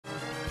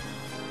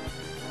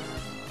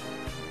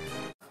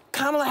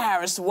Kamala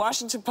Harris, the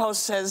Washington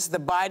Post says the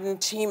Biden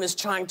team is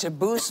trying to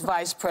boost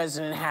Vice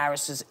President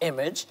Harris's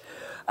image.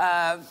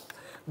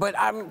 But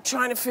I'm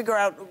trying to figure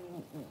out,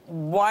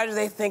 why do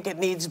they think it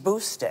needs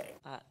boosting?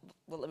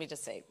 Well, let me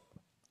just say,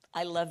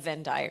 I love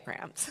Venn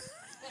diagrams.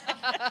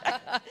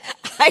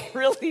 I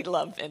really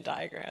love Venn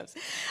diagrams.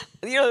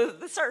 You know,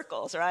 the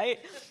circles, right?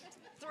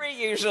 3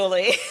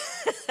 usually.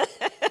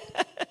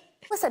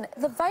 Listen,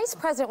 the vice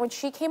president, when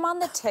she came on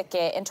the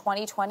ticket in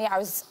 2020, I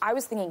was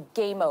thinking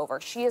game over.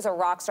 She is a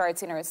rock star. I'd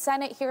seen her in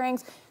Senate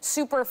hearings,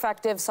 super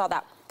effective, saw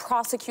that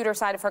prosecutor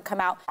side of her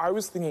come out. I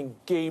was thinking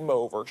game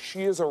over.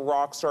 She is a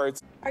rock star.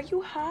 Are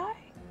you high?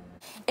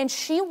 And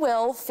she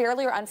will,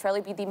 fairly or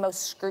unfairly, be the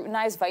most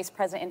scrutinized vice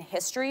president in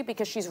history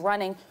because she's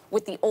running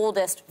with the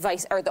oldest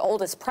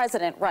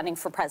president running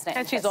for president.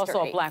 And she's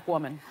also a black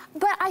woman.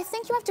 But I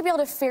think you have to be able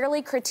to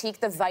fairly critique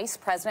the vice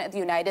president of the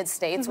United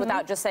States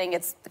without just saying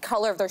it's the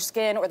color of their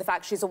skin or the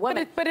fact she's a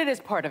woman. But it is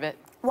part of it.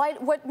 Why?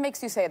 What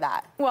makes you say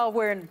that? Well,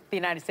 we're in the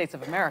United States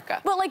of America.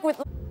 But like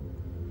with...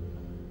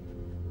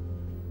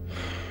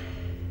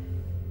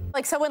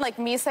 Like someone like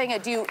me saying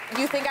it, do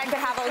you think I could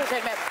have a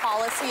legitimate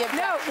policy of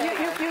no,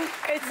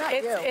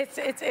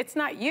 it's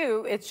not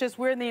you. It's just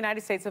we're in the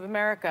United States of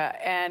America,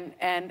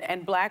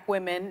 and black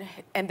women,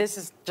 and this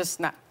is just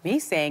not me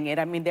saying it.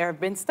 I mean, there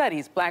have been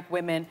studies. Black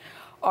women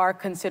are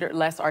considered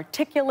less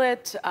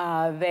articulate.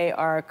 They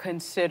are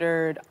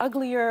considered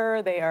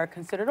uglier. They are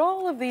considered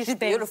all of these things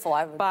beautiful,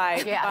 I would...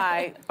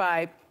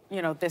 by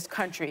you know, this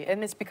country,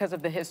 and it's because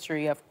of the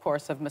history, of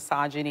course, of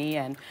misogyny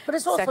and But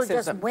it's also sexism.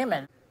 just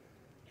women.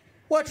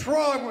 What's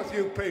wrong with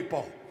you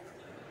people?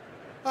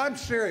 I'm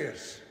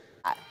serious.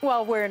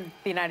 Well, we're in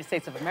the United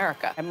States of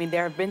America. I mean,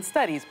 there have been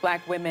studies.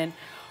 Black women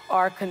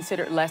are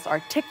considered less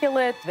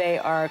articulate. They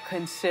are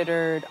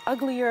considered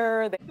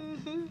uglier.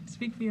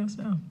 Speak for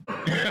yourself.